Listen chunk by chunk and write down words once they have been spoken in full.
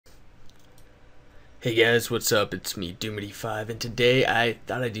Hey guys, what's up? It's me, Doomity5, and today I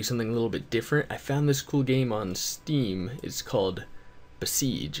thought I'd do something a little bit different. I found this cool game on Steam. It's called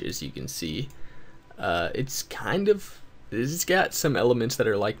Besiege, as you can see. It's got some elements that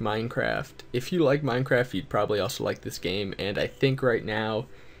are like Minecraft. If you like Minecraft, you'd probably also like this game, and I think right now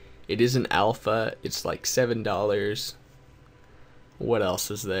it is an alpha. It's like $7. What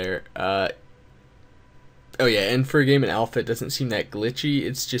else is there? Oh yeah, and for a game in alpha, it doesn't seem that glitchy.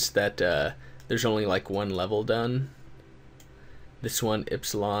 It's just that there's only like one level done. This one,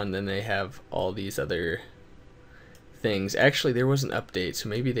 Epsilon, then they have all these other things. Actually, there was an update, so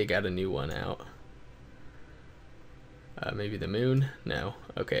maybe they got a new one out. Maybe the moon? No.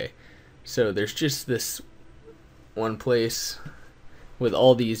 Okay. So there's just this one place with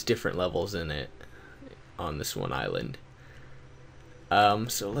all these different levels in it on this one island.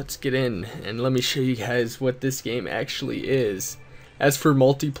 So let's get in and let me show you guys what this game actually is. As for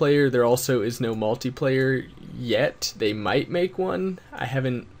multiplayer, there also is no multiplayer yet. They might make one.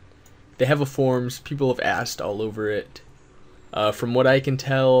 They have a forums. People have asked all over it. From what I can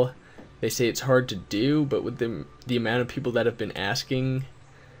tell, they say it's hard to do, but with the amount of people that have been asking,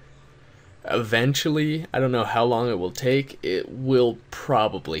 eventually, I don't know how long it will take, it will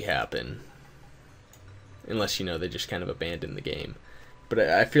probably happen. Unless, they just kind of abandon the game. But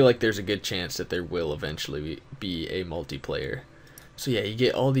I feel like there's a good chance that there will eventually be a multiplayer. So yeah, you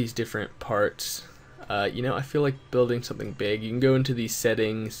get all these different parts. I feel like building something big. You can go into these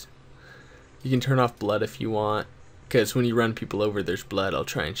settings. You can turn off blood if you want, because when you run people over, there's blood. I'll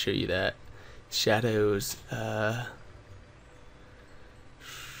try and show you that. Shadows. There's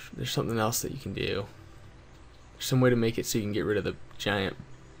something else that you can do. There's some way to make it so you can get rid of the giant,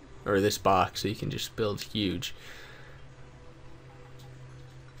 or this box, so you can just build huge.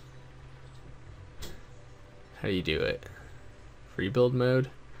 How do you do it? Rebuild mode,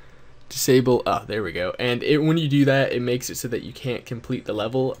 disable. Oh, there we go. And when you do that, it makes it so that you can't complete the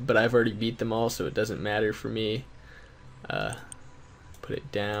level, but I've already beat them all, so it doesn't matter for me. Put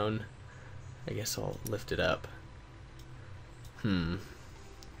it down. I guess I'll lift it up.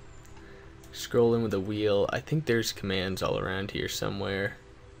 Scroll in with a wheel. I think there's commands all around here somewhere.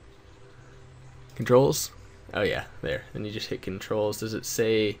 Controls? Oh yeah, there. Then you just hit controls. Does it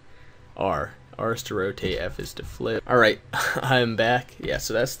say R? R is to rotate, F is to flip. Alright, I'm back. Yeah,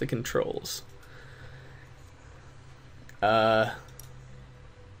 so that's the controls. Yeah,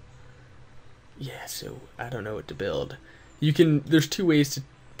 so I don't know what to build. There's two ways to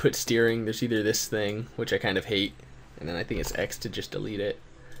put steering. There's either this thing, which I kind of hate, and then I think it's X to just delete it.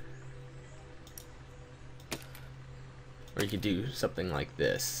 Or you could do something like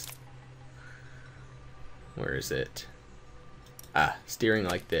this. Where is it? Ah, steering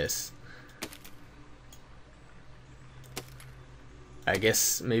like this. I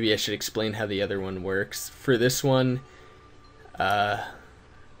guess maybe I should explain how the other one works. For this one, well,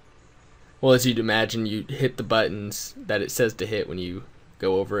 as you'd imagine, you hit the buttons that it says to hit when you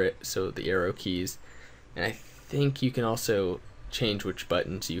go over it, so the arrow keys. And I think you can also change which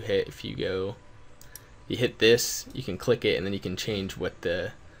buttons you hit. If you hit this, you can click it, and then you can change what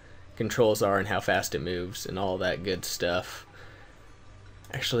the controls are and how fast it moves and all that good stuff.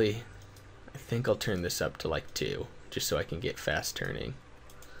 Actually, I think I'll turn this up to like 2. Just so I can get fast turning.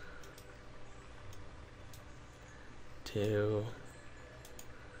 2.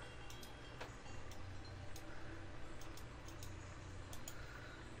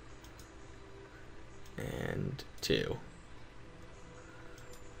 And 2.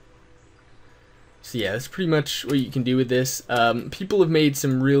 So yeah, that's pretty much what you can do with this. People have made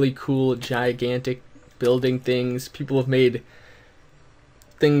some really cool, gigantic building things. People have made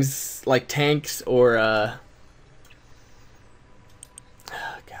things like tanks or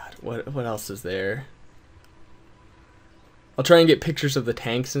what else is there? I'll try and get pictures of the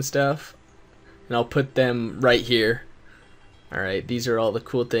tanks and stuff, and I'll put them right here. Alright, these are all the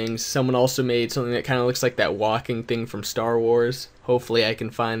cool things. Someone also made something that kind of looks like that walking thing from Star Wars. Hopefully I can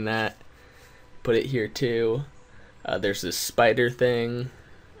find that. Put it here too. There's this spider thing,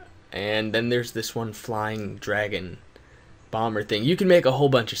 and then there's this one flying dragon bomber thing. You can make a whole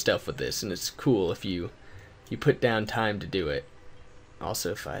bunch of stuff with this, and it's cool if you put down time to do it.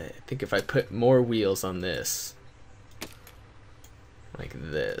 Also, I think if I put more wheels on this, like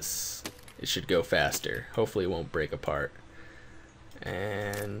this, it should go faster. Hopefully it won't break apart.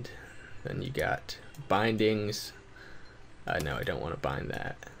 And then you got bindings. No, I don't want to bind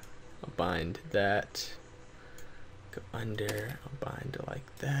that. I'll bind that. Go under. I'll bind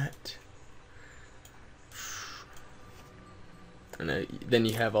like that. And then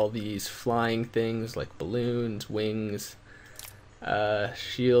you have all these flying things like balloons, wings,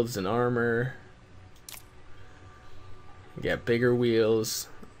 shields and armor. You got bigger wheels.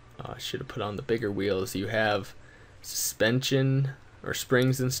 Oh, I should have put on the bigger wheels. You have suspension or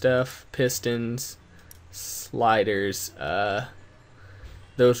springs and stuff, pistons, sliders.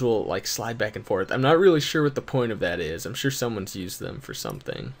 Those will like slide back and forth. I'm not really sure what the point of that is. I'm sure someone's used them for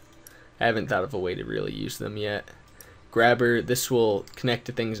something. I haven't thought of a way to really use them yet. Grabber, this will connect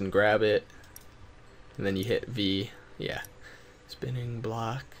to things and grab it. And then you hit V. Yeah. Spinning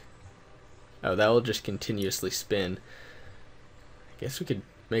block. Oh, that will just continuously spin. I guess we could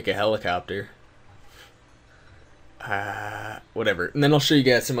make a helicopter. Whatever. And then I'll show you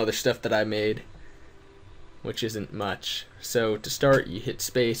guys some other stuff that I made, which isn't much. So to start, you hit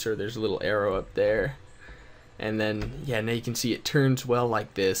space, or there's a little arrow up there. And then, yeah, now you can see it turns well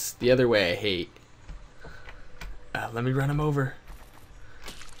like this. The other way I hate. Let me run him over.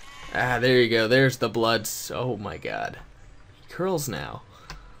 There you go. There's the blood. Oh my god. He curls now.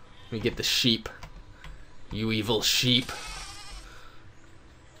 Let me get the sheep. You evil sheep.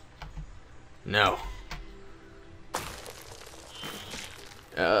 No.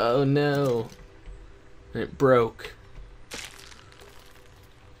 Oh no. It broke.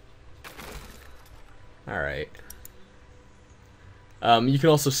 Alright. You can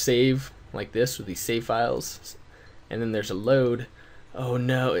also save like this with these save files. And then there's a load. Oh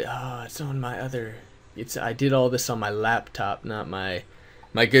no, it's on my other... I did all this on my laptop, not my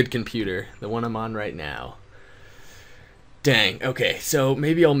good computer. The one I'm on right now. Dang, okay, so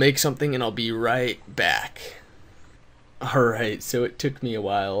maybe I'll make something and I'll be right back. Alright, so it took me a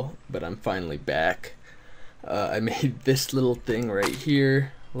while, but I'm finally back. I made this little thing right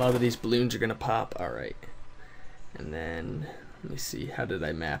here. A lot of these balloons are gonna pop. Alright. And then, let me see, how did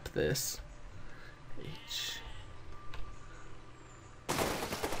I map this? H.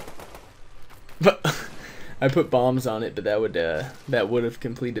 But I put bombs on it, but that would have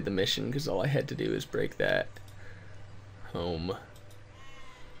completed the mission because all I had to do is break that home.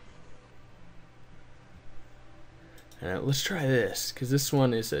 Alright, let's try this because this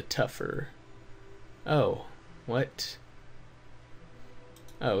one is a tougher. Oh, what?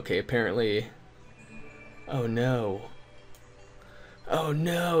 Oh, okay, apparently. Oh no. Oh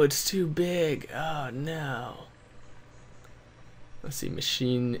no, it's too big. Oh no. Let's see,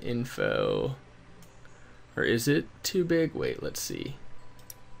 machine info. Or is it too big? Wait, let's see.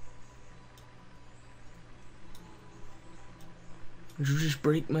 Did you just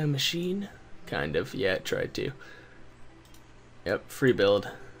break my machine? Kind of, yeah, it tried to. Yep, free build.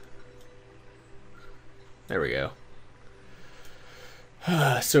 There we go.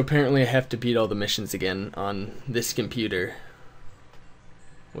 So apparently I have to beat all the missions again on this computer,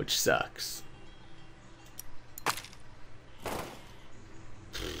 which sucks.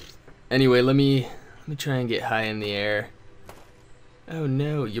 Anyway, let me try and get high in the air. Oh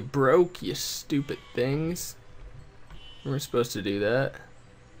no, you broke, you stupid things. We weren't supposed to do that.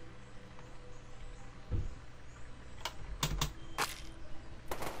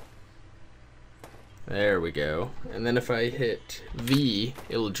 There we go. And then if I hit V,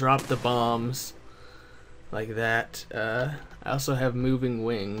 it'll drop the bombs like that. I also have moving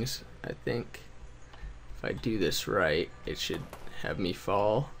wings. I think if I do this right, it should have me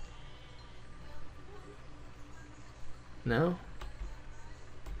fall. No?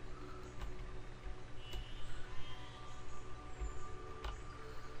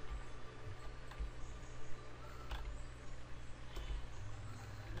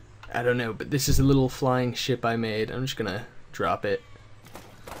 I don't know, but this is a little flying ship I made. I'm just gonna drop it.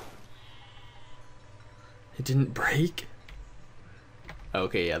 It didn't break?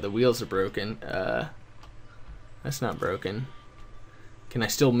 Okay, yeah, the wheels are broken. That's not broken. Can I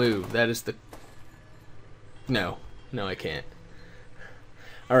still move? That is the... No. No, I can't.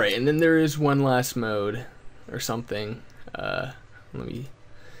 Alright, and then there is one last mode, or something. Let me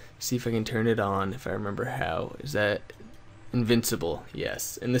see if I can turn it on, if I remember how. Is that invincible?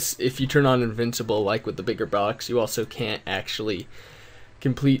 Yes. And this, if you turn on invincible, like with the bigger box, you also can't actually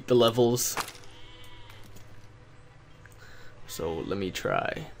complete the levels. So let me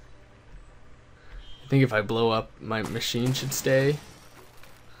try. I think if I blow up, my machine should stay.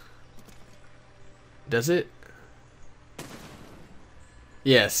 Does it?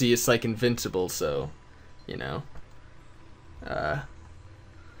 Yeah, see, it's like invincible, so, you know.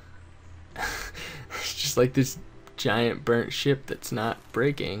 It's just like this giant burnt ship that's not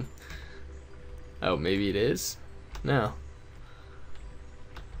breaking. Oh, maybe it is? No.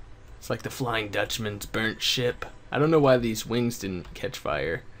 It's like the Flying Dutchman's burnt ship. I don't know why these wings didn't catch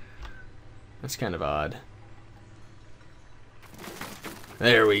fire. That's kind of odd.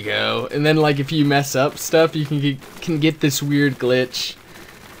 There we go. And then, like, if you mess up stuff, you can get this weird glitch.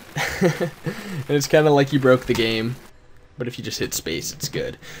 And it's kind of like you broke the game. but if you just hit space, it's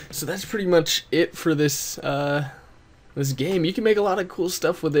good. So that's pretty much it for this this game. You can make a lot of cool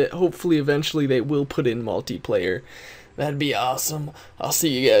stuff with it. Hopefully eventually they will put in multiplayer. That'd be awesome. I'll see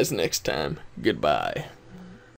you guys next time. Goodbye.